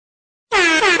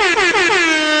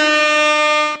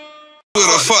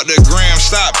the fuck the gram,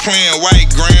 stop playing white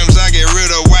grams. I get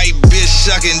rid of white bitch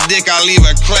sucking dick. I leave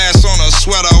a class on a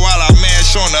sweater while I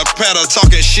mash on the pedal.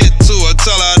 Talking shit to her,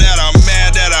 tell her that I'm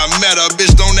mad that I met her.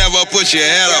 Bitch, don't ever put your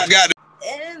head up.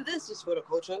 And this is for the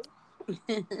culture.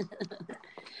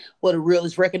 Where the real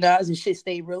is recognized and shit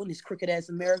stay real in this crooked ass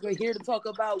America. Here to talk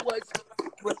about what's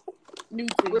new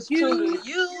to true to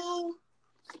you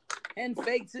and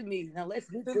fake to me. Now let's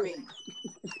get to it.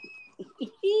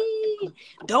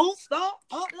 Don't stop,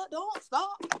 partner, don't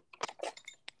stop.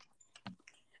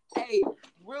 Hey,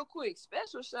 real quick,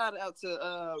 special shout out to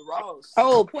Ross.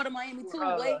 Oh, Port of Miami too.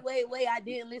 Wait. I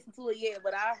didn't listen to it yet,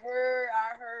 but I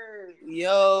heard.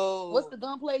 Yo. What's the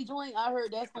gunplay joint? I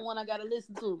heard that's the one I gotta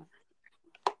listen to.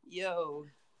 Yo.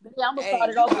 Yeah, I'm gonna start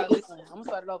it off with this one. I'm gonna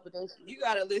start it off with this. You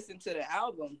gotta listen to the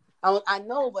album. I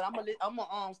know, but I'm gonna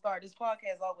start this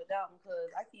podcast off with that one because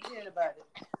I keep hearing about it.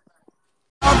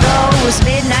 Although it's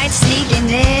midnight sneaking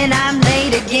in, I'm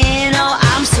late again. Oh,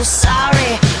 I'm so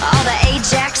sorry. All the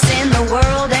Ajax in the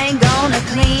world ain't gonna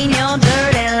clean your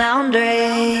dirty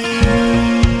laundry.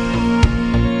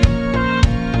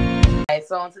 Alright,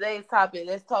 so on today's topic,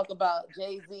 let's talk about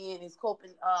Jay-Z and his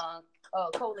Colin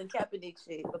Kaepernick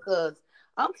shit because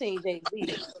I'm Team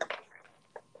Jay-Z.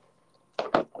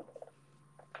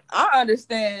 I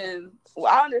understand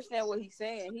what he's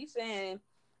saying. He's saying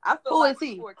I feel like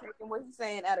people are taking what he's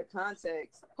saying out of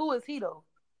context. Who is he though?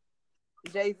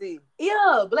 Jay-Z.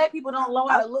 Yeah, black people don't know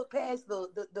how to look past the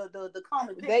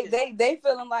common pictures. They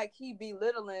feeling like he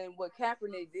belittling what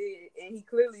Kaepernick did, and he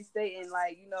clearly stating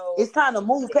like, you know, it's time to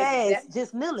move past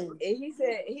just kneeling. And he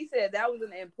said that was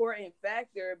an important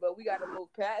factor, but we got to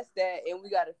move past that and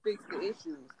we got to fix the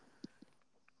issues.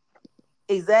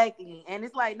 Exactly, and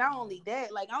it's like not only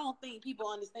that, like I don't think people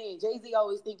understand. Jay-Z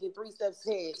always thinking 3 steps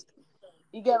ahead.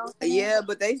 You get what I'm saying? Yeah,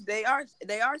 but they are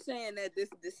saying that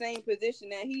the same position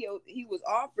that he was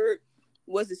offered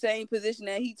was the same position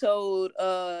that he told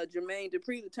Jermaine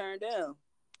Dupri to turn down.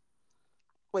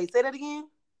 Wait, say that again.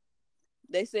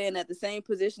 They saying that the same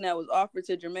position that was offered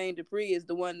to Jermaine Dupri is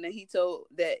the one that he told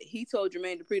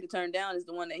Jermaine Dupri to turn down is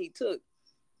the one that he took.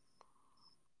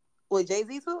 What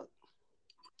Jay-Z took?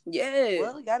 Yeah.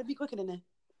 Well, you got to be quicker than that.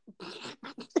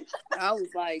 I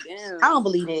was like, damn. I don't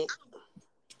believe that.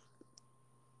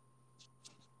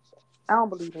 I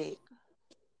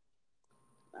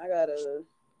gotta.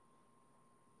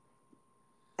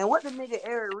 And what the nigga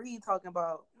Eric Reed talking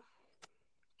about?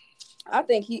 I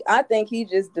think he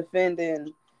just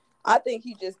defending.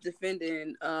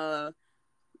 Colin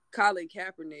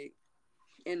Kaepernick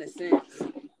in a sense.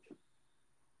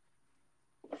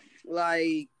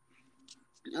 Like,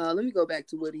 let me go back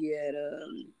to what he had.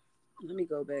 Let me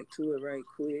go back to it right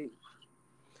quick.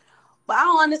 But I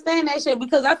don't understand that shit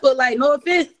because I feel like, no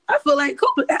offense, I feel like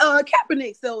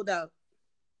Kaepernick sold out.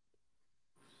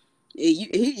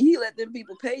 He let them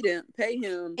people pay him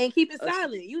and keep it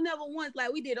silent. You never once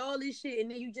like we did all this shit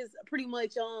and then you just pretty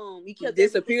much you kept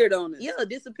disappeared on it. Yeah,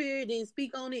 disappeared, didn't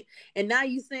speak on it, and now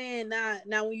you saying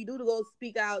now when you do to go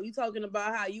speak out, you talking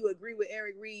about how you agree with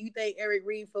Eric Reed. You thank Eric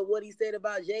Reed for what he said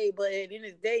about Jay, but at the end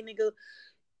of the day, nigga,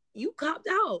 you copped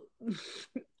out.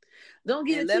 Don't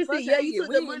get it twisted. Yeah, you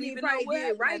took the money and probably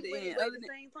did right, but at the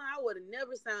same time, I would have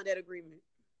never signed that agreement.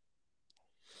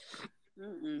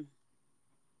 Mm-mm.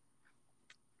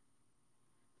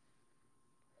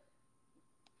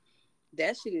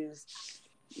 That shit is,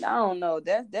 I don't know.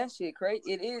 That shit crazy.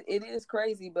 It is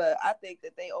crazy, but I think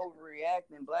that they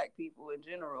overreacting. Black people in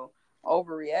general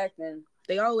overreacting.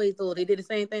 They always do. They did the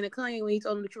same thing to Kanye when he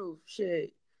told him the truth.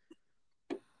 Shit.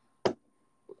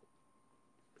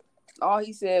 All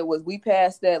he said was, "We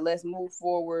passed that. Let's move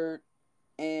forward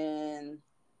and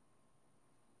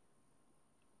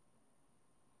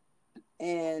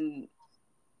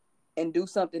do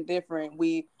something different.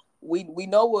 We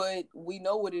know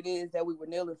what it is that we were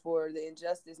kneeling for, the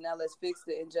injustice. Now let's fix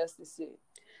the injustice shit."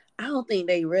 I don't think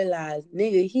they realize,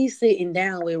 nigga, he's sitting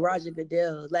down with Roger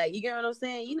Goodell. Like, you get what I'm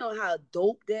saying? You know how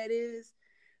dope that is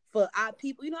for our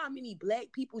people. You know how many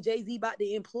black people Jay-Z about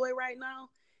to employ right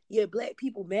now? Yeah, black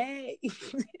people mad.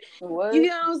 What? You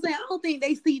know what I'm saying? I don't think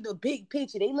they see the big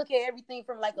picture. They look at everything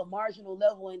from like a marginal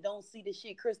level and don't see the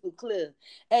shit crystal clear.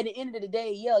 At the end of the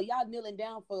day, yeah, y'all kneeling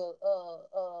down for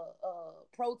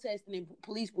protesting and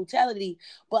police brutality,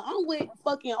 but I'm with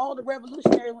fucking all the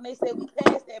revolutionaries when they say we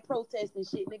passed that protesting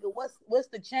shit, nigga. What's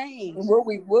the change? What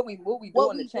we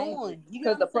doing to change?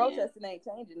 Because the protesting ain't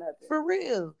changing nothing. For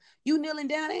real, you kneeling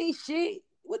down ain't shit.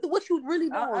 What you really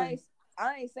doing?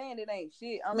 I ain't saying it ain't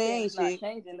shit. I'm saying saying it's not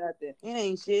changing nothing. It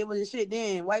ain't shit. It was a shit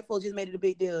then. White folks just made it a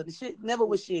big deal. The shit never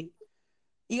was shit.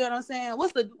 You know what I'm saying?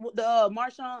 What's the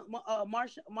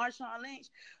Marshawn Lynch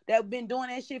that been doing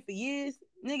that shit for years?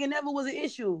 Nigga never was an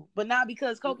issue, but now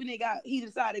because Kaepernick he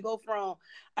decided to go from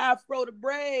Afro to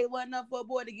braid, wasn't enough for a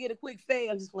boy to get a quick fade.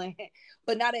 I'm just playing,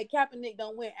 but now that Kaepernick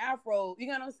don't went Afro, you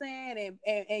know what I'm saying,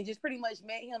 and just pretty much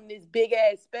made him this big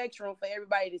ass spectrum for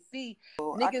everybody to see.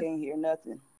 Niggas, I can't hear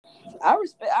nothing. I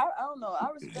respect. I don't know. I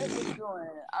respect what you're doing.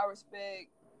 I respect.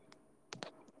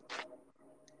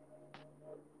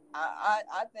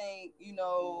 I think, you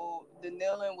know, the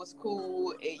kneeling was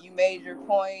cool. You made your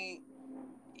point.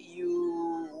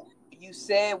 You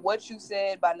said what you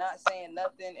said by not saying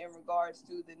nothing in regards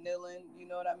to the kneeling. You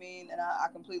know what I mean? And I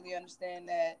completely understand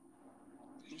that.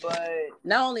 But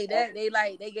not only that,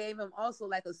 they gave him also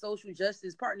like a social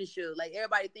justice partnership. Like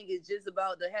everybody think it's just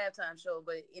about the halftime show,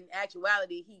 but in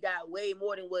actuality, he got way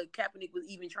more than what Kaepernick was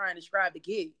even trying to describe the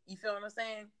kid. You feel what I'm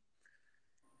saying?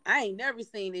 I ain't never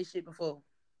seen this shit before.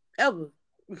 Ever.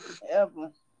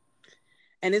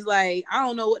 And it's like, I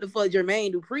don't know what the fuck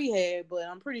Jermaine Dupri had, but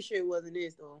I'm pretty sure it wasn't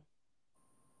this though.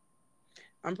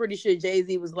 I'm pretty sure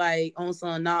Jay-Z was like, on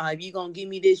some, nah, if you gonna give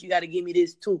me this, you gotta give me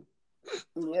this too.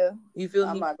 Yeah. You feel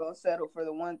me? I'm not gonna settle for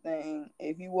the one thing.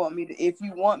 If you want me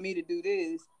to do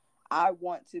this, I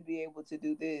want to be able to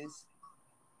do this.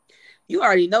 You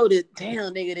already know this.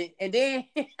 Damn, nigga. And then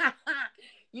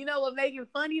you know what make it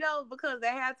funny though? Because the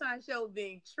halftime show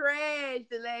been trash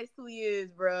the last 2 years,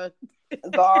 bro.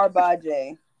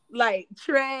 Garbage. Like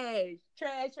trash.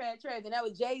 And that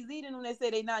was Jay-Z and them that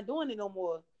said they not doing it no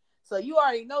more. So you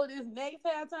already know this next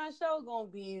halftime show gonna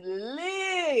be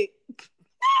lit.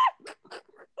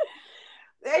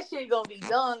 That shit gonna be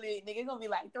done lit, nigga. It's gonna be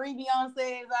like 3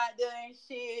 Beyonces out there and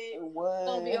shit. What? It's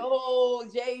gonna be a whole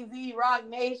Jay-Z, Rock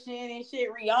Nation and shit.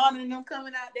 Rihanna and them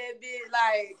coming out that bitch.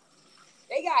 Like,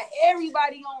 they got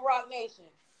everybody on Rock Nation.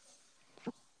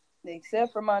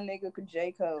 Except for my nigga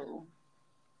J. Cole.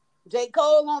 J.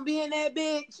 Cole gonna be in that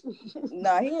bitch.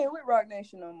 Nah, he ain't with Rock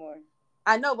Nation no more.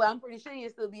 I know, but I'm pretty sure he'll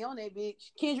still be on that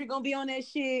bitch. Kendrick gonna be on that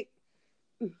shit.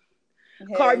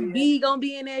 Cardi B gonna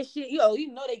be in that shit. Yo,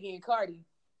 you know they getting Cardi.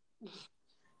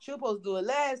 She was supposed to do it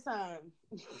last time.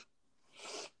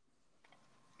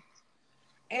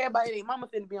 Everybody, they mama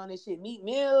finna be on this shit. Meat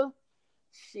Mill,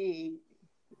 shit,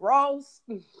 Ross.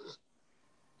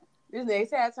 This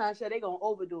next halftime show, they gonna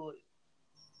overdo it.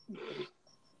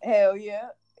 Hell yeah.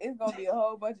 It's gonna be a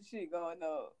whole bunch of shit going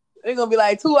on. It's gonna be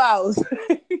like 2 hours.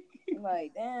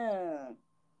 Like, damn.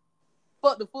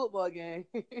 Fuck the football game.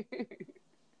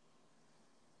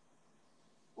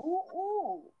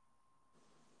 Ooh.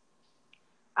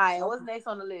 Alright, what's next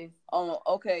on the list?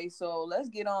 Okay, so let's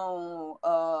get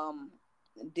on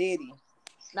Diddy.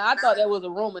 Now I thought that was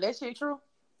a rumor. That shit true?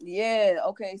 Yeah,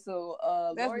 okay, so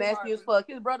that's Lori nasty Harvey, as fuck.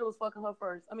 His brother was fucking her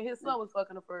first. I mean, his son was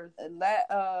fucking her first.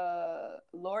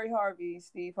 Lori Harvey,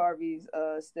 Steve Harvey's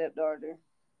stepdaughter.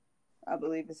 I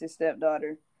believe it's his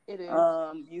stepdaughter. It is.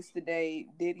 Used to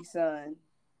date Diddy's son.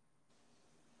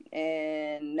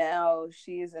 And now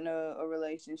she is in a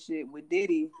relationship with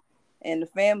Diddy. And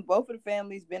both of the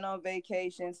families been on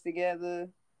vacations together,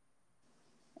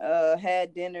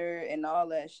 had dinner and all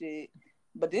that shit.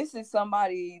 But this is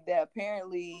somebody that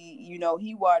apparently, you know,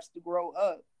 he watched grow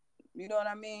up. You know what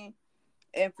I mean?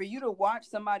 And for you to watch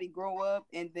somebody grow up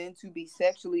and then to be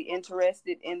sexually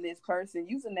interested in this person,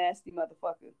 you's a nasty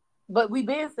motherfucker. But we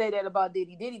been said that about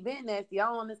Diddy. Diddy been nasty. I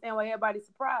don't understand why everybody's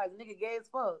surprised. Nigga gay as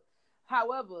fuck.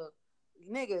 However,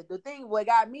 nigga, the thing what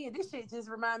got me, and this shit just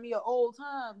remind me of old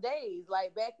time days,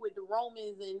 like back with the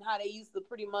Romans and how they used to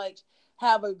pretty much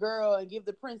have a girl and give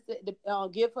the princess,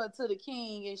 give her to the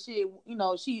king and shit. You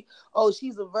know, she's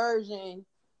a virgin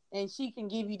and she can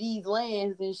give you these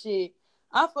lands and shit.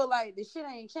 I feel like the shit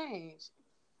ain't changed.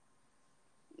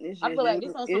 I feel like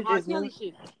this on some R. Kelly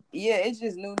shit. Yeah, it's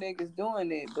just new niggas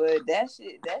doing it, but that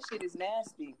shit is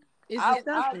nasty.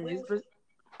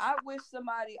 I wish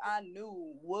somebody I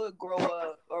knew would grow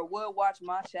up or would watch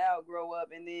my child grow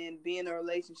up and then be in a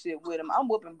relationship with him. I'm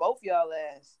whooping both y'all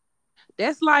ass.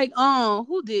 That's like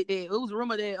who did that? It was a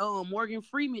rumor that Morgan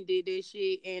Freeman did that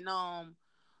shit and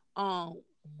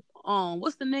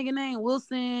what's the nigga name?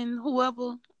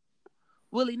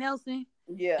 Willie Nelson.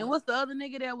 Yeah. And what's the other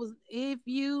nigga that was If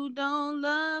You Don't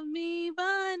Love Me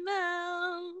By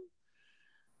Now?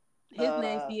 His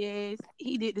nasty ass.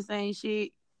 He did the same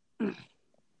shit.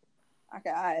 I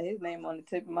had his name on the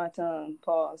tip of my tongue.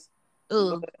 Pause.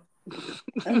 Pause.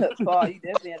 You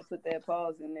definitely had to put that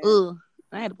pause in there.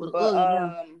 I had to put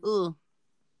a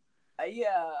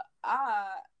yeah, I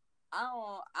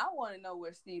want to know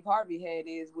where Steve Harvey head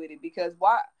is with it because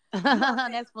why?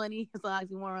 That's funny. It's an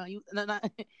oxymoron.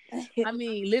 I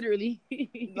mean, literally.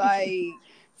 Like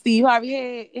Steve Harvey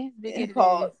had his big It's headed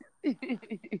called. ass.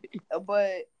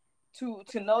 But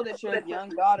to know that your young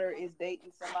daughter is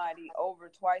dating somebody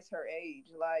over twice her age,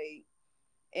 like,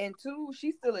 and two,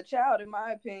 she's still a child, in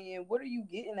my opinion. What are you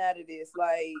getting out of this?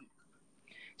 Like,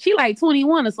 She like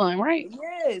 21 or something, right?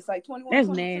 yeah, it's like 21, That's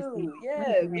 22. nasty. Yeah,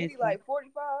 That's Diddy nasty. like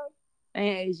 45. That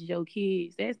age is your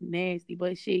kids. That's nasty.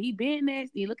 But shit, he been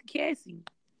nasty. Look at Cassie.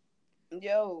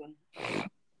 Yo,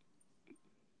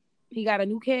 He got a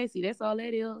new Cassie. That's all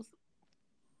that is.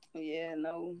 yeah,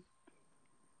 no.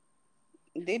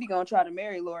 Diddy gonna try to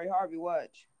marry Lori Harvey.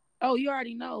 Watch. Oh, you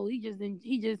already know. He just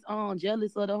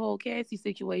jealous of the whole Cassie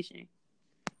situation.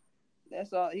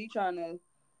 That's all he trying to.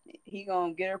 He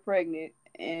gonna get her pregnant,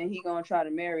 and he gonna try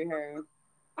to marry her.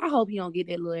 I hope he don't get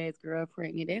that little ass girl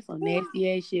pregnant. That's some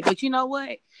nasty ass shit. But you know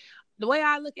what? The way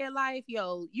I look at life,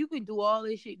 yo, you can do all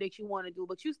this shit that you want to do,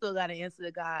 but you still gotta answer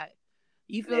to God.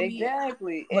 You feel me?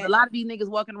 Exactly. But a lot of these niggas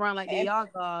walking around like they and are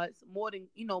gods, more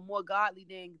godly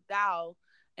than thou,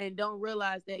 and don't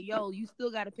realize that, yo, you still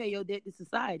gotta pay your debt to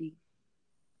society.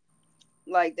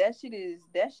 like that shit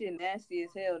nasty as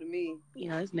hell to me. You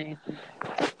know, it's nasty.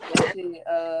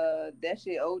 That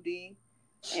shit OD.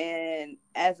 And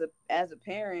as a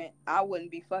parent, I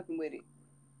wouldn't be fucking with it.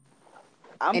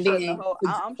 I'm And shutting then, the whole.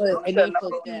 I'm and shutting then the for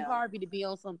shit Steve down. Harvey to be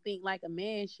on some think like a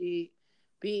man shit,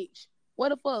 bitch. What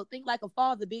the fuck? Think like a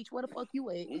father, bitch. What the fuck you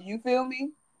at? You feel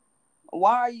me?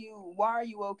 Why are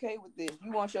you okay with this?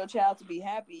 You want your child to be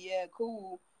happy, yeah,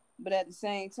 cool. But at the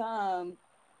same time,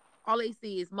 All they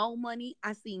see is more money.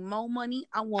 I see more money.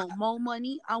 I want more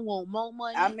money. I want more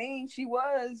money. I mean, she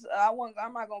was. I'm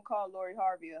not gonna call Lori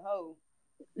Harvey a hoe.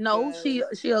 No,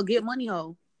 she'll get money,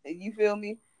 hoe. You feel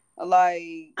me?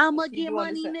 Like I'ma she get doing the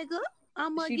money, same. nigga.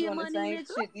 I'ma She get doing the money, same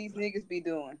nigga. shit these niggas be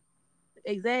doing.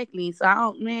 Exactly. So I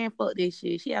don't, man, fuck this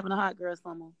shit. She having a hot girl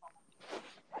summer.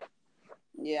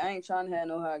 Yeah, I ain't trying to have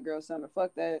no hot girl summer.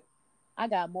 Fuck that. I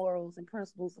got morals and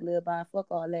principles to live by. Fuck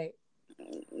all that.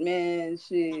 Man,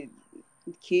 shit.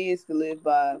 Kids to live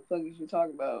by. Fuck is you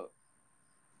talking about?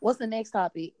 What's the next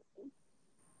topic?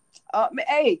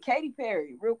 Hey, Katy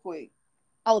Perry, real quick.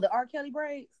 Oh, the R. Kelly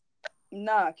braids?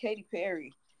 Nah, Katy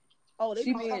Perry. Oh, they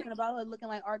been talking about her looking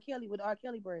like R. Kelly with R.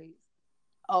 Kelly braids.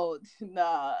 Oh,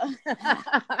 nah.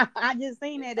 I just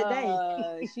seen that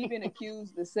today. She been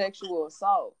accused of sexual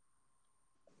assault.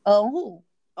 Who?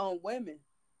 On women.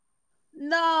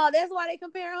 No, that's why they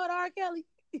comparing her to R. Kelly.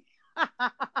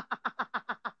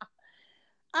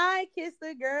 I kissed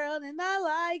a girl and I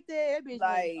liked it. Bitch,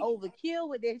 like overkill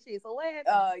with that shit. So what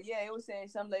happened? Yeah, it was saying,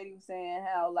 some lady was saying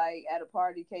how, like, at a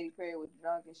party, Katy Perry was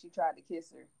drunk and she tried to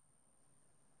kiss her.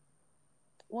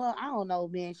 Well, I don't know,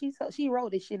 man. She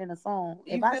wrote this shit in a song.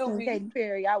 If You I feel seen me? Katy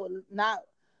Perry,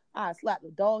 I'd slap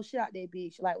the dog shit out that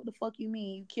bitch. Like, what the fuck you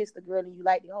mean? You kissed the girl and you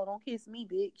liked it? Oh, don't kiss me,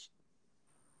 bitch.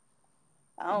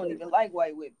 I don't even like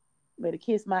white whip. Better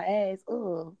kiss my ass.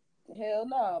 Ugh. Hell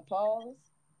no, pause.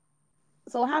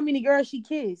 So how many girls she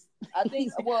kissed? I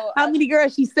think. Well, how many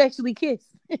girls she sexually kissed?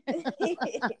 I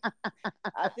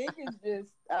think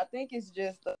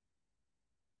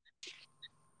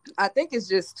it's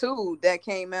just two that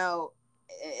came out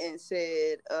and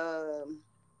said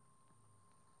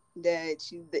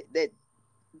that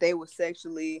they were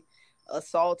sexually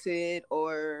assaulted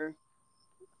or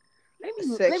let me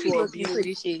look into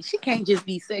this shit. She can't just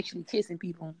be sexually kissing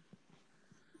people.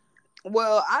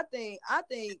 Well, I think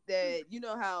that, you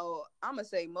know how I'm gonna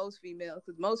say most females,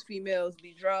 because most females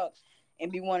be drunk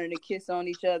and be wanting to kiss on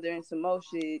each other and some more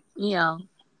shit. Yeah.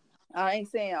 I ain't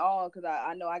saying all, because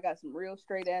I know I got some real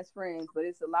straight ass friends, but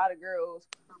it's a lot of girls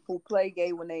who play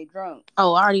gay when they drunk.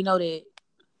 Oh, I already know that.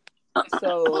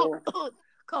 So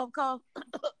cough.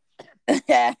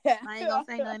 I ain't gonna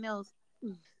say nothing else.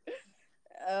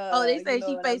 They say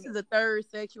she faces a third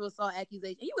sexual assault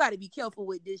accusation. You got to be careful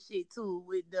with this shit too,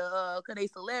 with the cause they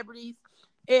celebrities.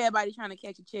 Everybody trying to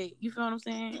catch a check. You feel what I'm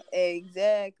saying?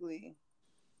 Exactly.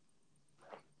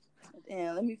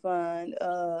 Damn, let me find.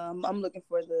 I'm looking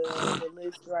for the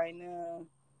list right now,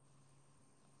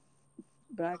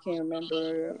 but I can't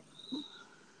remember.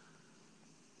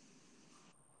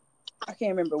 I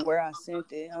can't remember where I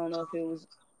sent it. I don't know if it was.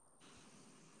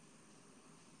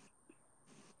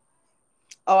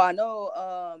 Oh, I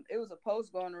know. It was a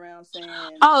post going around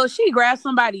saying, "Oh, she grabbed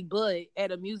somebody's butt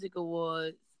at a music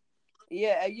award."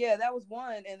 Yeah, that was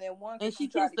one, and then one. And she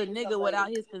kissed a nigga without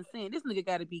his consent. This nigga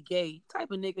got to be gay.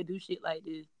 Type of nigga do shit like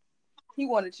this. He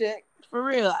want to check for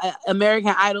real.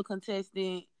 American Idol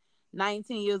contestant,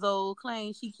 19 years old,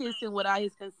 claims she kissed him without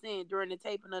his consent during the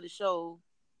taping of the show.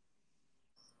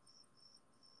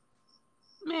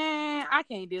 Man, I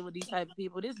can't deal with these type of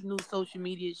people. This new social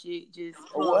media shit just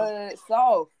What?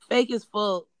 Soft. fake as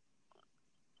fuck.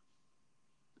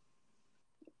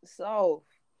 So,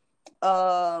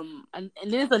 And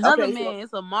there's another okay, man.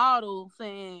 It's a model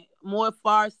saying more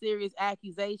far serious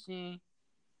accusation.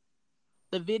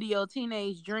 The video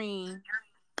 "Teenage Dream,"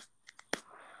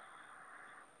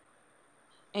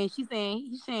 and he's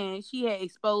saying she had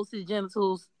exposed his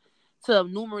genitals to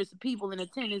numerous people in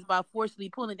attendance by forcibly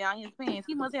pulling down his pants.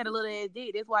 He must have had a little ass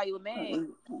dick. That's why he was mad.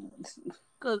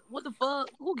 Cause what the fuck?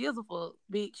 Who gives a fuck,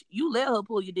 bitch? You let her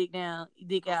pull your dick down, your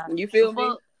dick out. You feel the me?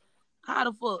 fuck? How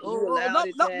the fuck? You allowed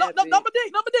it to No, happen.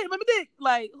 my dick.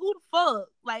 Like, who the fuck?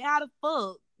 Like, how the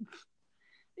fuck?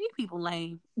 These people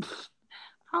lame.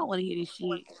 I don't want to hear this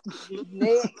shit.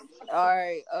 Next, all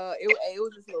right. It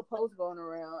was this little post going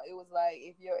around. It was like,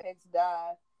 if your ex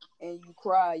die and you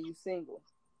cry, you single.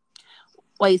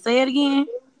 Wait, say it again.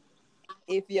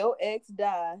 If your ex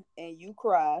die and you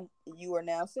cry, you are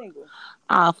now single.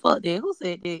 Ah, fuck that. Who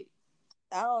said that?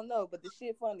 I don't know, but the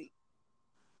shit funny.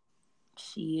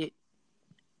 Shit.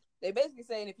 They basically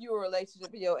saying if you were in a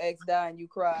relationship and your ex die and you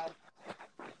cry,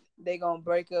 they gonna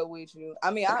break up with you.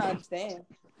 I mean, I understand.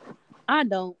 I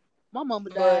don't. My mama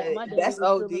died. But My dad that's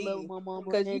was OD. still in love with my mama,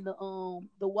 and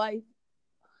the wife,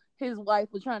 his wife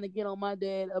was trying to get on my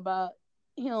dad about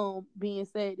him being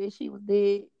sad that she was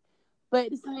dead. But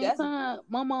at the same time,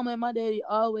 my mama and my daddy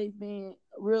always been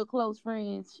real close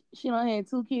friends. She done had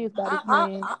 2 kids by this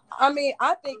man. I mean,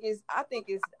 I think it's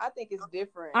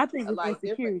different. I think it's like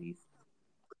insecurities.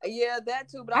 Yeah, that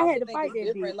too. But I I had also to think fight it's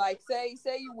that different. bitch. Like, say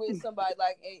you with somebody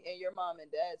like in your mom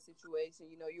and dad's situation.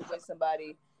 You know, you're with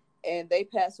somebody and they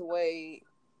pass away.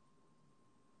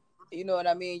 You know what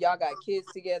I mean? Y'all got kids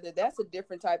together. That's a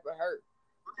different type of hurt.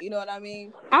 You know what I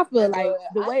mean? I feel like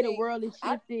the I way the think- world is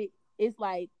shifted, it's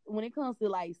like when it comes to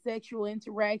like sexual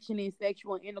interaction and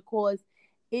sexual intercourse,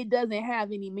 it doesn't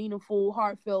have any meaningful,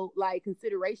 heartfelt like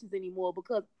considerations anymore,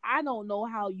 because I don't know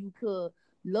how you could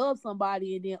love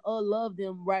somebody and then unlove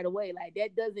them right away. Like,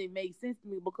 that doesn't make sense to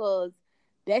me, because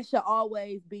that should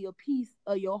always be a piece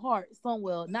of your heart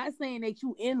somewhere. Not saying that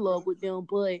you in love with them,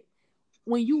 but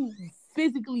when you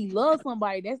physically love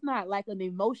somebody, that's not like an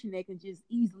emotion that can just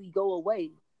easily go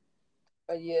away.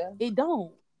 Yeah. It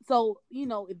don't. So, you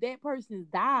know, if that person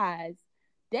dies,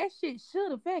 that shit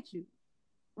should affect you,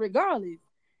 regardless.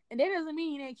 And that doesn't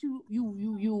mean that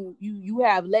you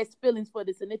have less feelings for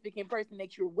the significant person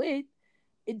that you're with.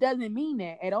 It doesn't mean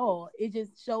that at all. It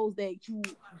just shows that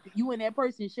you and that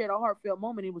person shared a heartfelt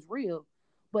moment. It was real.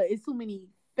 But it's too many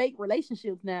fake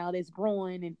relationships now that's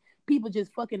growing, and people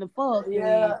just fucking the fuck.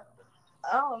 Yeah. And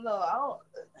I don't know.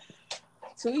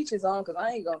 To each his own, because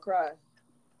I ain't gonna cry.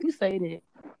 you say that.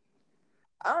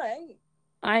 I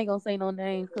ain't gonna say no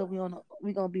names because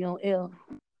we gonna be on L.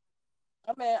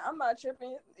 I mean, I'm not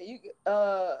tripping.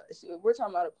 We're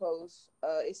talking about a post.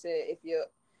 It said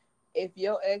if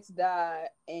your ex died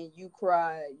and you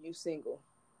cry, you single.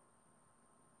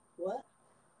 What?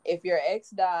 If your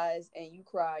ex dies and you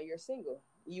cry, you're single.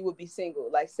 You would be single.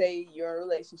 Like, say you're in a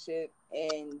relationship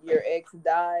and your ex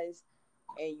dies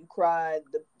and you cry,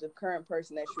 the current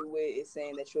person that you're with is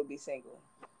saying that you'll be single.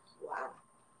 Wow.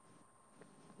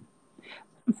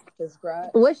 Just cry.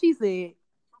 What she said.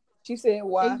 She said,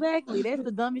 why? Exactly. That's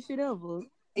the dumbest shit ever.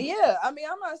 Yeah, I mean,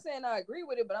 I'm not saying I agree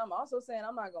with it, but I'm also saying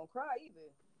I'm not gonna cry either.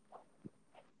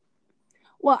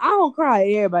 Well, I don't cry at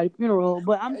everybody's funeral,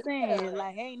 but I'm saying,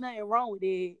 like, ain't nothing wrong with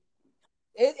it.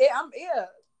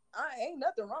 I ain't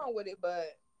nothing wrong with it, but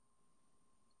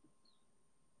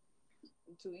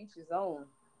to each his own.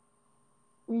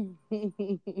 All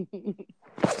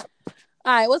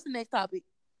right, what's the next topic?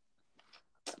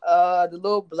 The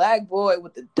little black boy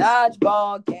with the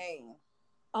dodgeball game.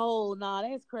 Oh, nah,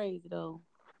 that's crazy though.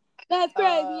 That's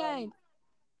crazy, ain't?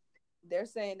 They're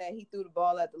saying that he threw the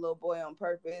ball at the little boy on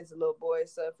purpose. The little boy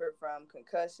suffered from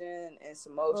concussion and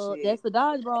some more shit. That's the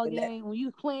dodgeball game. When you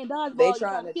was playing dodgeball, you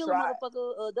trying to kill a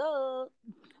motherfucker. Duh.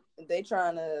 They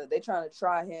trying to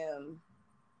try him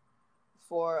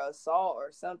for assault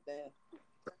or something.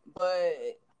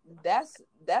 But that's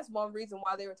one reason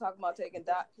why they were talking about taking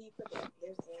Can you put there's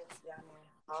hands down there?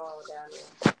 Oh, down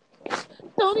there.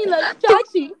 Tony loves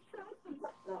Chachi.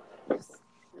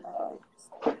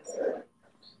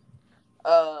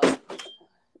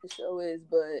 The show is,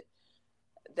 but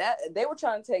that they were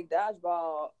trying to take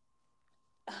dodgeball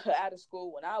out of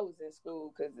school when I was in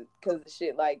school because of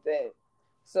shit like that.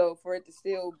 So for it to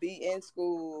still be in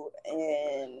school,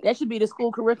 and that should be the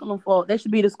school curriculum fault. That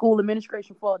should be the school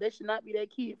administration fault. That should not be that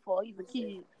kid fault. He's a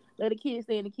kid. Let the kid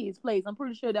stay in the kid's place. I'm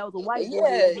pretty sure that was a white boy.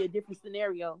 It would be a different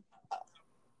scenario.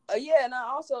 Yeah, and I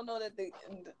also know that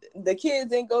the kids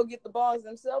didn't go get the balls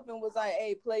themselves and was like,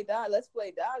 "Hey, let's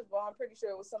play dodgeball." I'm pretty sure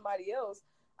it was somebody else's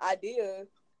idea,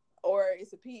 or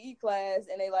it's a PE class,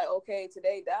 and they like, "Okay,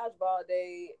 today dodgeball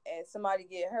day," and somebody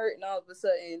get hurt, and all of a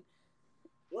sudden,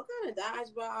 what kind of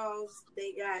dodgeballs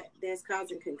they got that's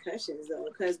causing concussions though?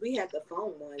 Because we had the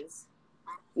foam ones.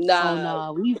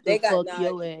 Nah, we used to fuck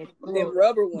your ass. Them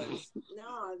rubber ones.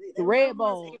 No, the red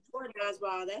ball ain't for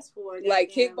dodgeball. That's for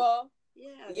like kickball.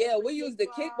 Yeah, we used the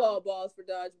kickball balls for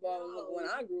dodgeball when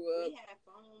I grew up.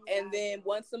 And then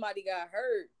once somebody got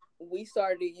hurt, we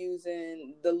started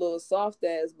using the little soft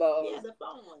ass balls. Yeah, the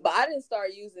foam ones. But I didn't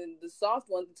start using the soft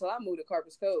ones until I moved to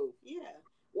Carpus Cove. Yeah.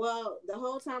 Well, the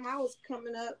whole time I was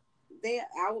coming up there,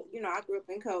 I grew up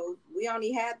in Cove. We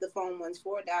only had the foam ones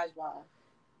for dodgeball.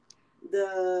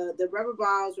 The rubber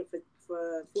balls were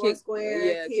for four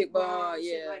square, kickball,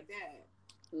 shit like that.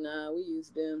 Nah, we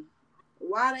used them.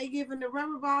 Why they giving the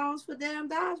rubber balls for damn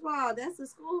dodgeball? That's the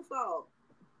school fault.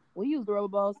 We used the rubber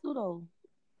balls too, though.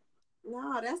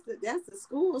 No, that's the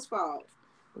school's fault.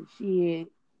 But shit,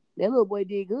 that little boy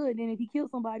did good. Then if he killed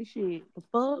somebody, shit, the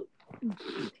fuck?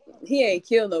 He ain't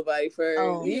kill nobody first.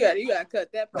 Oh. You gotta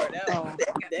cut that part out. Oh.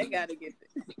 They gotta get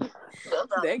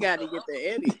the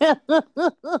edit.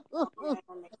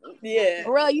 Yeah,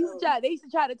 bro, they used to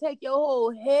try to take your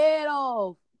whole head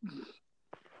off.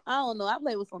 I don't know. I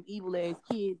play with some evil ass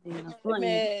kids.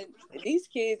 Man, these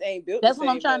kids ain't built. That's what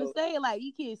I'm trying to say. Like,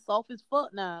 these kids soft as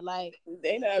fuck now. Like,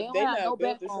 they don't have no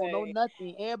backbone, no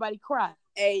nothing. Everybody cry.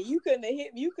 Hey, you couldn't have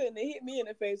hit me in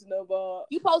the face with no ball.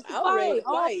 You supposed to fight.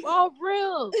 Off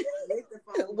real.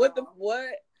 What the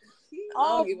what?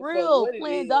 Off real.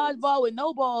 Playing dodgeball with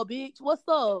no ball, bitch. What's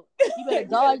up? You better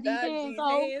dodge these hands,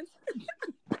 ho.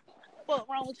 What's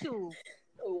wrong with you?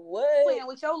 What? Playing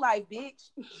with your life,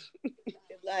 bitch.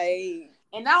 Like,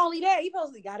 and not only that, you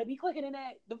supposed to gotta be quicker than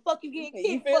that. The fuck you getting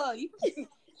kicked for?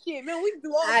 Shit, man, we can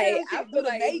do all kinds of shit. Do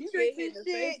the Matrix and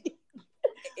shit.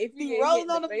 If you be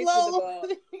rolling on the floor.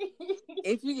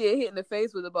 If you get hit in the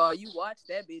face with a ball, you watch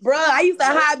that bitch. Bro, I used to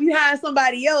hide behind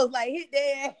somebody else, like hit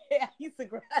their ass. I used to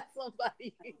grab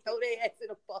somebody and throw their ass in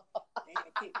the ball.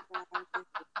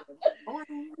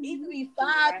 Used to be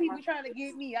 5 people trying to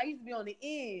get me. I used to be on the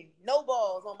end, no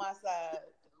balls on my side.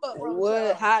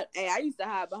 What? Hey, I used to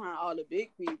hide behind all the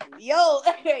big people. Yo,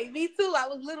 hey, me too. I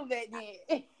was little back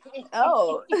then.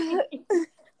 Oh,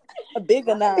 a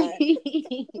bigger 9.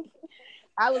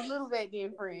 I was little back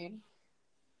then, friend.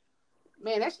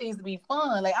 Man, that shit used to be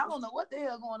fun. Like, I don't know what the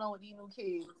hell going on with these new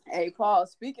kids. Hey, Paul,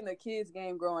 speaking of kids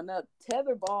game growing up,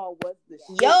 tetherball was the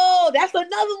shit. Yo, that's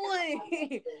another one.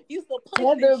 Used to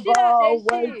punch the shit out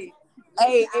that shit.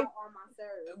 Hey,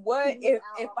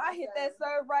 if I hit that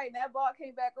serve right and that ball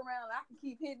came back around and I can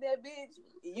keep hitting that bitch,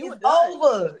 it's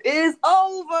over. It's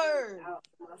over.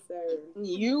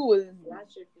 You was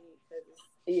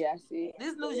yeah, I see.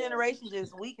 This new generation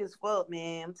just weak as fuck,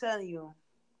 man. I'm telling you.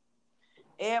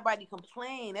 Everybody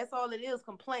complain. That's all it is,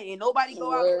 complain. Nobody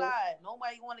go outside.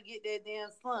 Nobody want to get that damn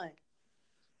sun.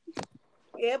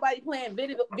 Everybody playing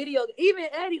video. Even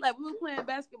Eddie, like, we were playing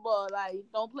basketball, like,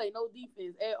 don't play no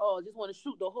defense at all. Just want to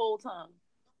shoot the whole time.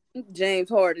 James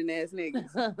Harden ass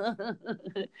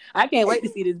niggas. I can't wait to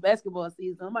see this basketball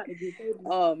season. I'm about to get paid.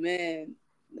 Oh man,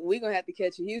 we gonna have to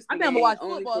catch a Houston. I think I'm gonna watch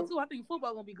football too. I think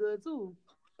football gonna be good too.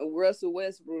 Russell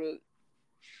Westbrook.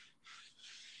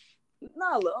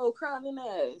 Nah, little old crying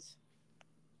ass.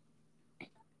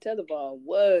 Tetherball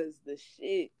was the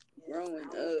shit growing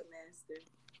up.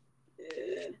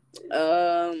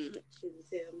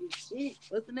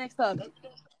 What's the next topic?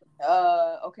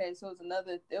 Okay, so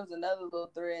there was another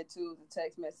little thread too, the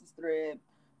text message thread.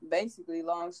 Basically,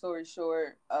 long story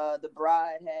short, the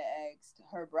bride had asked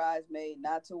her bridesmaid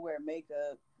not to wear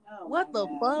makeup. Oh, what the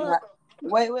fuck?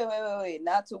 Wait.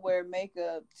 Not to wear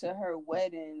makeup to her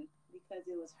wedding. Because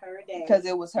it was her day. Because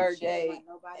it was her day.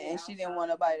 And she didn't want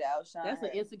nobody to outshine That's her.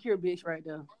 an insecure bitch right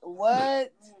there.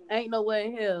 What? Ain't no way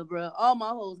in hell, bro. All my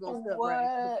hoes gonna step right.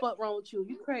 What the fuck wrong with you?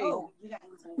 You crazy. Oh, you got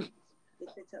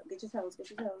Get your toes.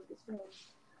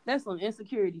 That's some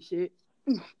insecurity shit.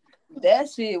 That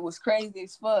shit was crazy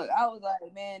as fuck. I was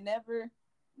like, man, never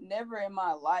in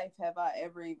my life have I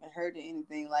ever even heard of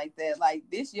anything like that. Like,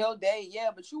 this your day,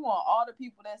 yeah, but you want all the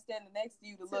people that's standing next to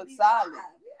you to look solid.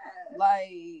 Yeah.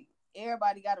 Like,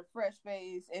 everybody got a fresh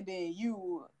face, and then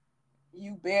you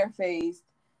barefaced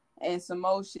and some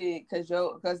more shit because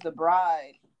the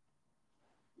bride.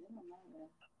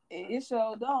 It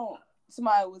sure don't.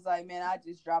 Somebody was like, man, I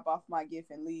just drop off my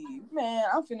gift and leave. Man,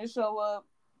 I'm finna show up.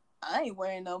 I ain't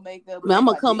wearing no makeup. Man, I'm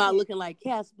gonna come out looking like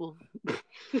Casper.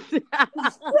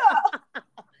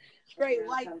 straight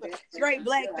white, straight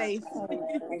blackface.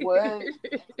 What?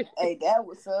 Hey, that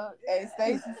was up. Hey,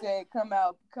 Stacey said, come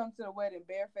to the wedding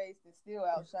barefaced and still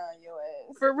outshine your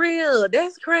ass. For real,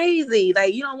 that's crazy.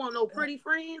 Like, you don't want no pretty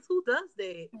friends. Who does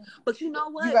that? But you know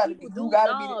what? You gotta be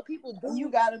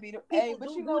the. Hey, but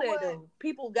you know what? Though.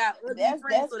 People got ugly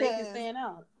friends so they can stand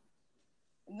out.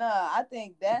 Nah, I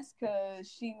think that's because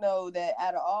she know that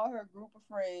out of all her group of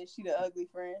friends, she the ugly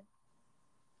friend.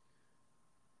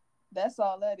 That's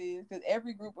all that is. Because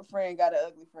every group of friend got an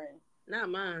ugly friend. Not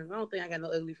mine. I don't think I got no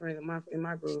ugly friends in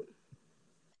my group.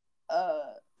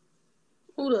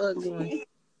 Who the ugly one?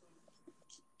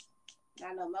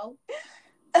 Not no more.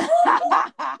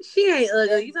 She ain't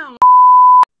ugly. You talking?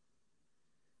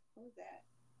 Who's that?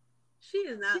 She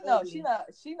is not ugly. No,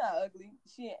 she not ugly.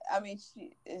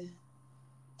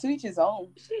 To each his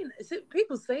own.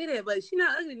 People say that, but she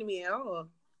not ugly to me at all.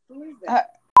 Who is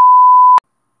that?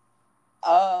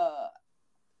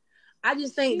 I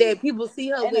just think that people see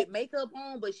her with makeup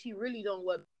on, but she really don't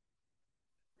look.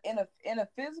 In a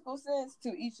physical sense, to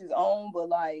each his own, but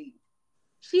like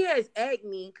she has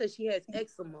acne because she has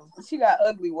eczema. She got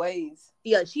ugly ways.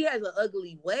 Yeah, she has an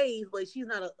ugly ways, but she's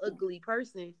not an ugly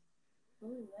person.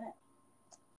 Who is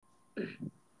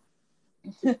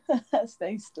that?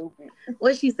 Stay stupid.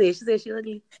 What she said? She said she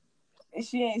ugly.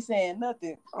 She ain't saying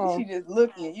nothing. Oh. She just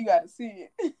looking. You got to see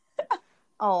it.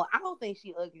 Oh, I don't think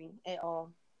she ugly at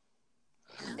all.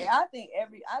 I think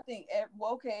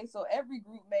okay, so every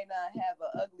group may not have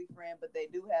an ugly friend, but they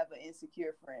do have an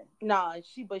insecure friend. Nah,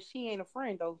 she ain't a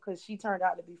friend though, because she turned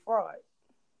out to be fraud.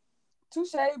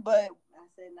 Touche, but I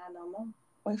said not no more.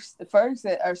 The first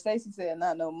said, or Stacey said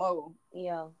not no more.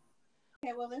 Yeah.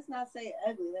 Okay, well, let's not say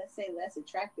ugly. Let's say less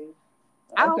attractive.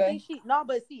 I don't think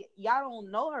but see, y'all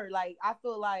don't know her. Like, I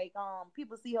feel like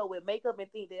people see her with makeup and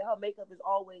think that her makeup is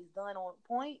always done on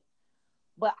point.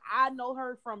 But I know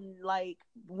her from like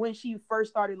when she first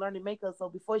started learning makeup. So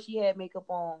before she had makeup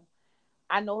on,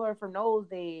 I know her from those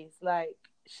days. Like,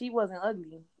 she wasn't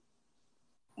ugly.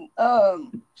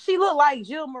 She looked like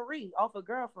Jill Marie off of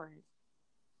Girlfriends.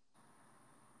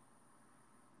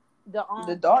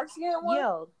 The dark skin one.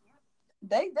 Yeah.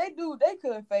 They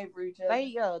could favor each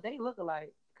other. They look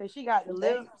alike because she got the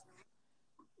lips,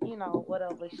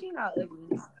 whatever. She not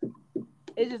ugly.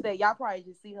 It's just that y'all probably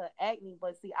just see her acne,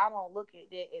 but see, I don't look at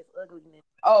that as ugliness.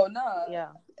 Oh no,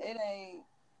 yeah, it ain't.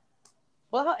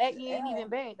 But her acne ain't even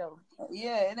bad though.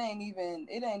 Yeah, it ain't even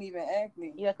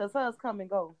acne. Yeah, cause hers come and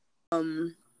go.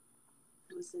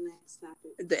 What's the next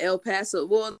topic? The El Paso.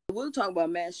 Well, we'll talk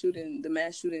about the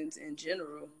mass shootings in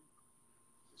general.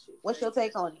 What's your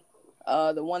take on it?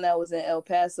 The one that was in El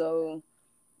Paso,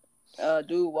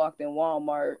 dude walked in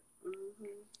Walmart. Mm-hmm.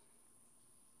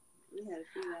 We had a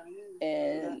few down here.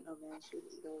 And no mass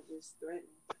shootings, they were just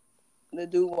threatening. The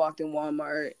dude walked in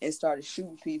Walmart and started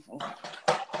shooting people.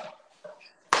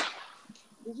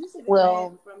 Did you see the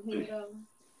ad from here though,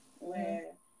 where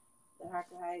the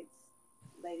Harker Heights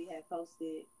lady had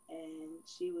posted, and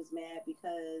she was mad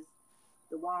because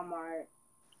the Walmart,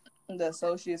 the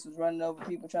associates was running over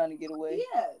people trying to get away.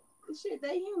 Yeah. Shit,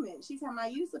 they human. She's talking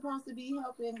about you supposed to be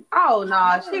helping. Oh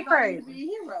no, she crazy. Be a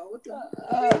hero. What the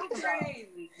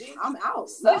crazy? I'm out.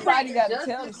 Somebody got to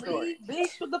tell the story.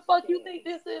 Bitch, what the fuck you think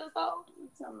this is? Though?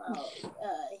 Talking about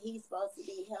he's supposed to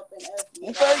be helping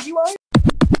us. You are.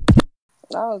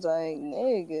 I was like,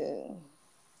 nigga.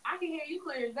 I can hear you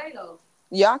clear as day though.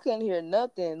 Y'all couldn't hear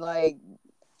nothing. Like,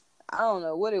 I don't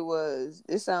know what it was.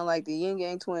 It sounded like the Yin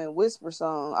Yang Twin whisper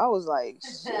song. I was like,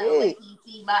 shit.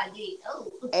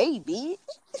 Hey, bitch.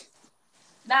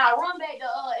 Now, run back to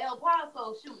El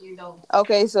Paso shooting, though.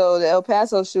 Okay, so the El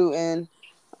Paso shooting,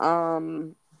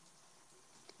 a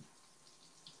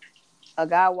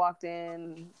guy walked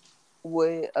in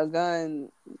with a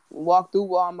gun, walked through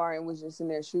Walmart and was just in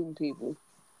there shooting people.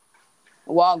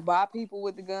 Walked by people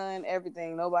with the gun,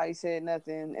 everything. Nobody said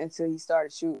nothing until he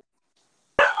started shooting.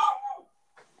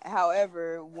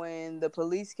 However, when the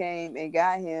police came and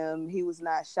got him, he was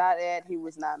not shot at. He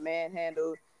was not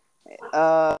manhandled.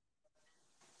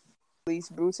 Police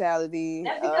brutality.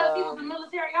 That's because he was a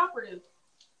military operative.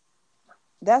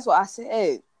 That's what I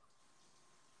said.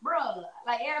 Bruh,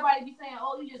 like everybody be saying,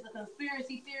 oh, you just a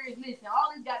conspiracy theorist. Listen,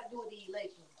 all this got to do with the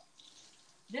election.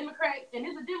 Democrats, and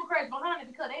there's the Democrats behind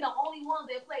it because they the only ones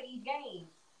that play these games.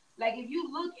 Like, if you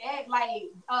look at,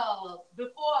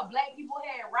 before black people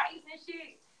had rights and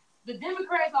shit, the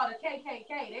Democrats are the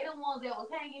KKK. They the ones that was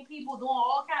hanging people, doing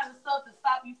all kinds of stuff to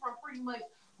stop you from pretty much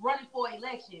running for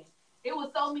election. It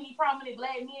was so many prominent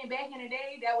black men back in the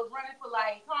day that was running for,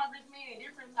 congressmen and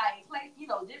different,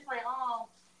 different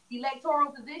electoral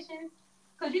positions.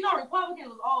 Because, Republicans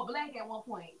was all black at one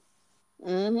point.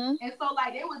 And so,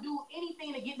 like, they would do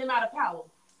anything to get them out of power.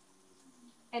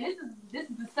 And this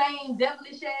is the same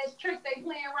devilish ass trick they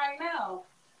playing right now.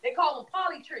 They call them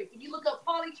poly tricks. If you look up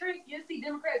poly tricks, you'll see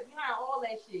Democrats behind all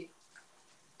that shit.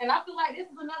 And I feel like this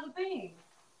is another thing.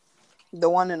 The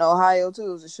one in Ohio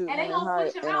too is a shooting. And they gonna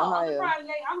switch him out. I'm surprised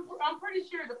I'm pretty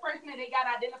sure the person that they got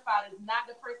identified is not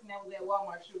the person that was at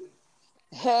Walmart shooting.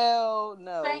 Hell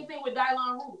no. Same thing with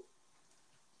Dylan Roof.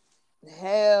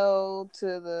 Hell to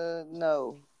the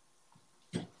no.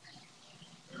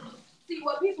 See,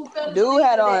 what people feel Dude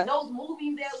had on that those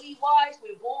movies that we watch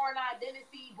with Born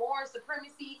Identity, Born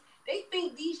Supremacy, they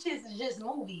think these shits is just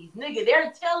movies. Nigga,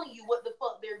 they're telling you what the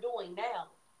fuck they're doing now.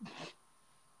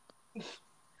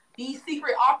 These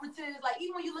secret operatives, like,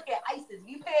 even when you look at ISIS,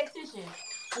 you pay attention.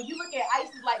 When you look at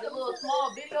ISIS, like the little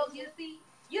small videos you see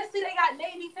they got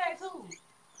Navy tattoos.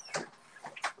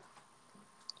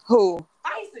 Who?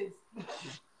 ISIS.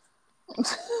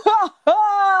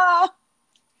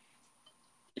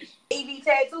 Navy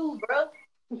tattoos, bro.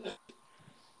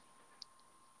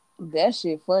 That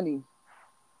shit funny.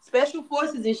 Special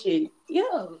forces and shit.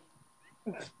 Yeah.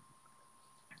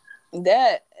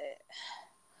 That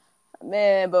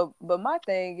man, but my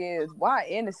thing is, why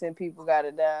innocent people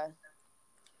gotta die?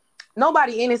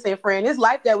 Nobody innocent, friend. This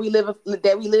life that we live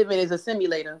in is a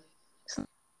simulator.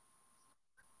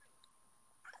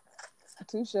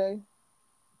 Touche.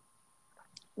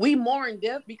 We mourn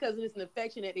death because it's an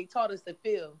affection that they taught us to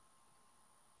feel.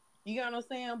 You know what I'm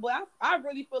saying? But I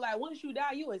really feel like once you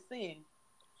die, you in sin.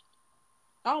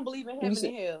 I don't believe in heaven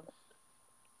and hell.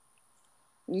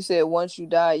 You said once you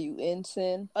die, you in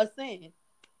sin? A sin.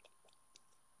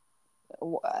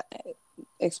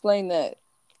 Explain that.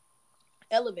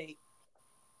 Elevate.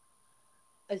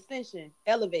 Ascension.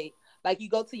 Elevate. Like you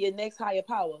go to your next higher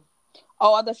power.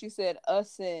 Oh, I thought you said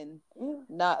ascend,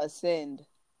 not ascend.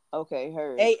 Okay,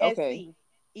 heard. ASCEND.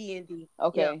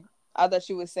 Okay. Yeah. I thought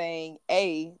you were saying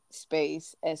A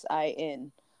space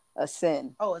SIN.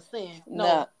 Ascend. Oh, ascend.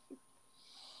 No.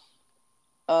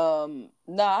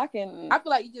 I can. I feel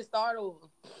like you just start over.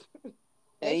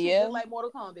 Yeah, just like Mortal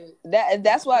Kombat.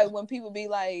 That's why when people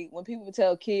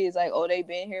tell kids like, oh, they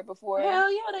been here before.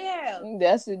 Hell yeah, they have.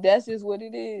 That's just what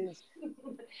it is.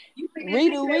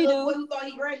 Redo. Boy who thought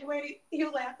he graduated. He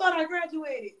was like, I thought I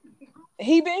graduated.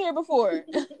 He been here before.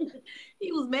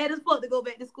 He was mad as fuck to go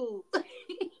back to school.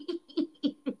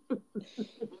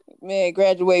 Man,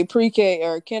 graduate pre-K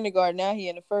or kindergarten. Now he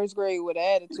in the first grade with an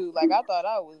attitude. Like, I thought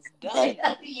I was done.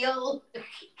 Yo.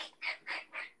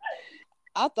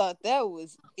 I thought that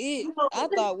was it. I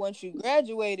thought once you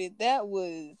graduated, that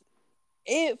was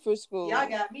it for school. Y'all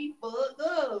got me fucked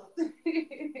up.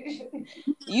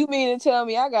 You mean to tell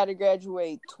me I got to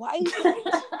graduate twice?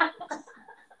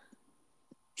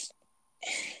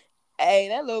 Hey,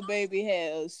 that little baby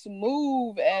has a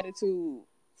smooth attitude.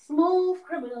 Smooth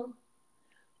criminal.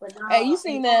 But nah, hey, you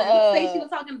seen that? She was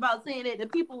talking about saying that the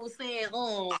people were saying,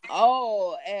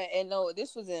 Oh, and no,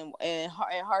 this was in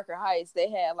Harker Heights. They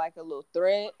had like a little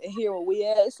thread. Here where we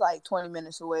at, it's like 20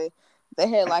 minutes away. They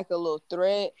had like a little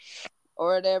thread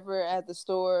or whatever at the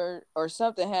store, or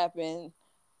something happened.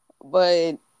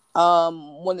 But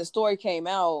when the story came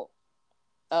out,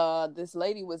 this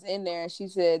lady was in there and she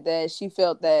said that she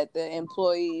felt that the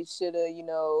employees should have,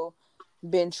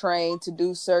 been trained to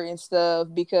do certain stuff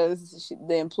because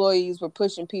the employees were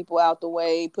pushing people out the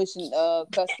way, pushing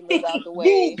customers out the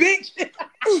way. Bitch.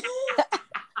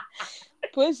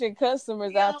 Pushing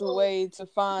customers out the way to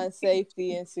find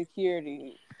safety and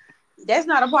security. That's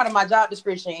not a part of my job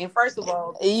description. And first of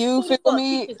all, you feel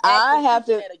me? I have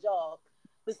to at a job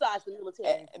besides the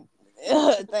military.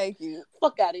 Thank you.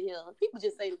 Fuck out of here. People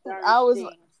just say the darn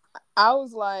things. I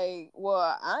was like,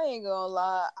 well, I ain't gonna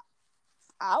lie.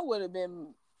 I would have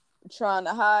been trying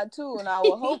to hide too, and I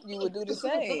would hope you would do the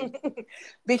same.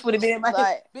 Bitch would have been in my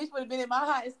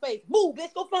hiding space. Move,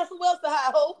 bitch, go find somewhere else to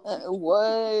hide, ho.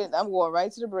 What? I'm going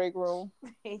right to the break room.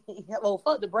 Well,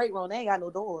 fuck the break room. They ain't got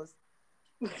no doors.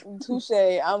 Touche.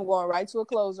 I'm going right to a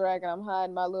clothes rack and I'm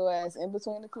hiding my little ass in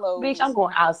between the clothes. Bitch, I'm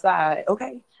going outside,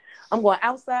 okay? I'm going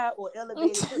outside or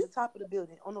elevated to the top of the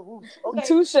building on the roof. Okay.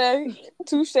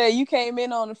 Touche. You came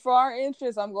in on the far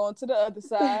entrance. I'm going to the other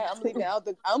side. I'm leaving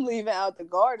out the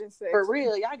garden section. For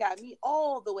real, y'all got me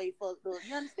all the way fucked up.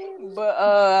 You understand?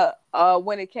 But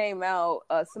when it came out,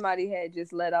 somebody had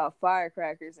just let off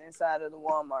firecrackers inside of the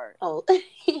Walmart. Oh.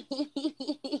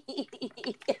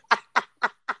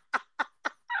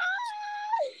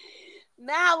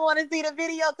 Now I want to see the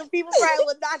video because people probably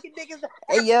were knocking niggas.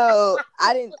 Hey, yo,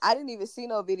 I didn't even see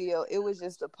no video. It was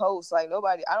just a post. Like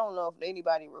nobody. I don't know if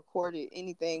anybody recorded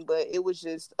anything, but it was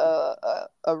just a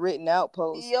written out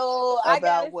post. Yo,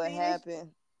 about what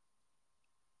happened.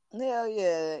 Hell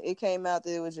yeah, it came out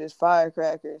that it was just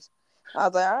firecrackers. I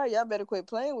was like, all right, y'all better quit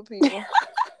playing with people.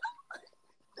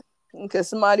 Because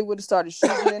somebody would have started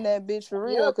shooting in that bitch for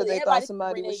real because they thought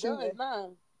somebody was shooting.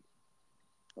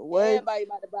 What? Everybody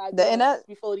about to buy guns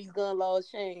before these gun laws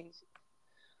change.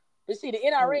 But see, the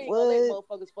NRA ain't gonna let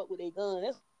motherfuckers fuck with their guns.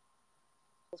 That's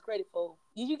what's credit for.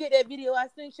 Did you get that video I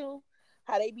sent you?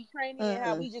 How they be training and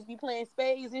how we just be playing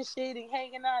spades and shit and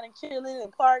hanging out and chilling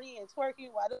and partying and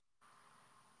twerking while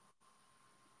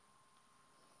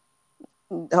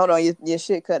Hold on, your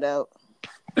shit cut out.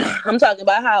 I'm talking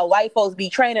about how white folks be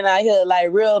training out here like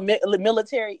real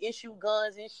military issue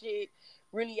guns and shit.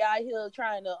 Really out here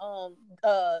trying to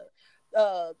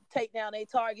take down their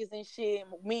targets and shit.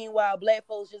 Meanwhile, black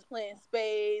folks just playing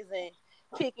spades and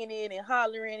kicking in and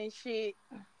hollering and shit.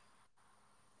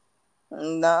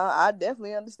 Nah, I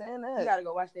definitely understand that. You gotta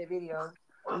go watch that video.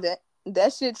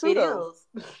 That shit true though.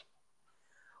 Is.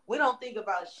 We don't think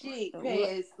about shit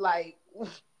past like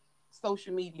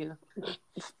social media.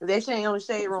 That shit ain't on the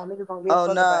shade room. Niggas gonna get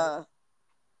fucked about it.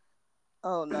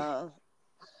 Oh nah.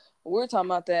 We're talking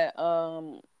about that.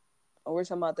 We're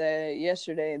talking about that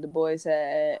yesterday. The boys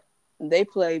they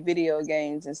play video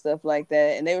games and stuff like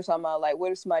that, and they were talking about like,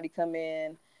 what if somebody come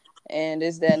in and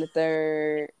this, that, and the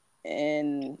third,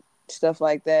 and stuff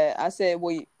like that. I said,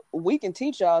 well, we can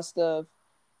teach y'all stuff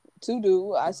to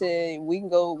do. I said we can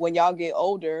go when y'all get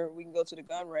older. We can go to the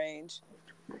gun range.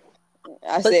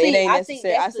 It ain't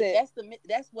necessary.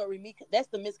 That's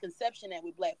the misconception that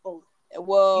with black folks.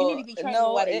 Well, you need to be training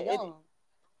while they're young.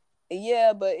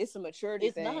 Yeah, but it's a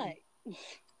maturity thing.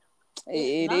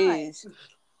 It is.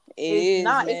 It's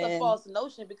not. Man. It's a false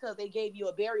notion because they gave you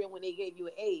a barrier when they gave you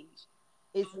an age.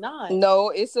 It's not.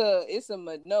 No, it's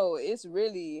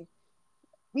really.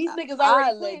 These niggas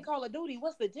already playing Call of Duty.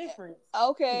 What's the difference?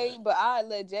 Okay, but I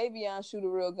let Javion shoot a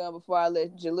real gun before I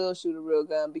let Jalil shoot a real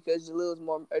gun because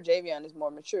Javion is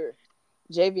more mature.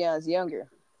 Javion's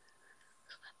younger.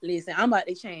 Listen, I'm about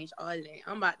to change all that.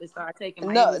 I'm about to start taking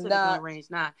my to the gun range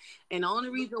now. And the only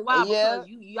reason why, because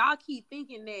y'all keep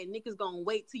thinking that niggas gonna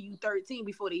wait till you 13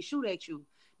 before they shoot at you.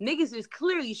 Niggas is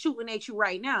clearly shooting at you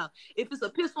right now. If it's a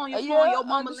pistol on your phone, your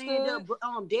mama laying there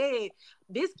dead.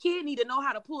 This kid need to know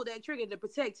how to pull that trigger to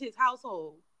protect his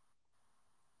household.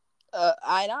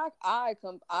 I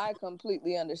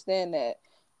completely understand that,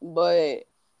 but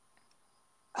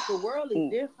the world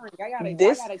is different. I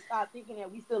gotta stop thinking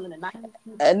that we still in the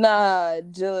 90s. Nah,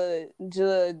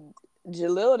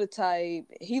 Jalil the type,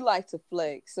 he likes to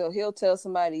flex, so he'll tell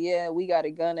somebody, "Yeah, we got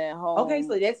a gun at home." Okay,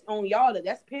 so that's on y'all.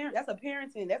 That's a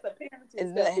parenting.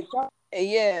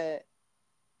 Yeah.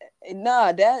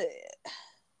 Nah,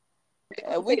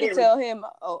 we can tell him.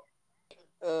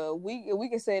 We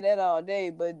can say that all day,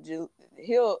 but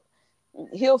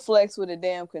he'll flex with a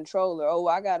damn controller. Oh,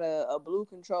 I got a blue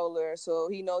controller, so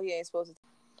he know he ain't supposed to.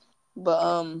 But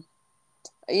I'm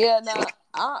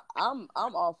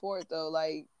all for it though.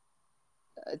 Like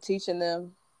teaching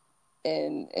them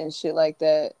and shit like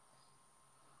that.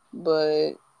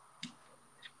 But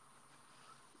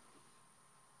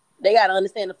they gotta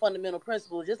understand the fundamental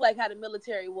principles, just like how the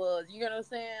military was. You know what I'm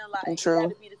saying? Like True. It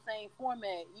gotta be the same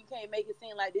format. You can't make it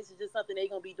seem like this is just something they're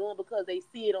gonna be doing because they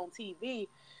see it on TV.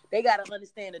 They gotta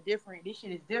understand this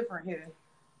shit is different here.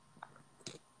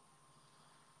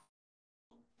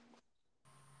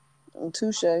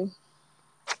 Touche.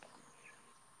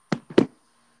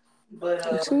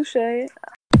 Touche.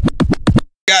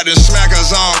 Got the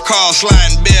smackers on call,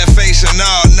 sliding bare face and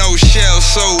all, no shell,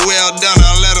 so well done.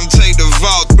 I let them take the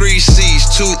vault, 3 C's,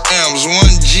 2 M's,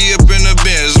 1 G up in the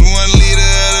Benz, 1 liter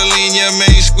of the linear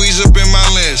main squeeze up in my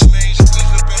lens.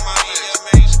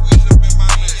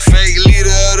 Fake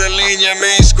liter of the linear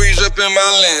main squeeze up in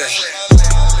my lens.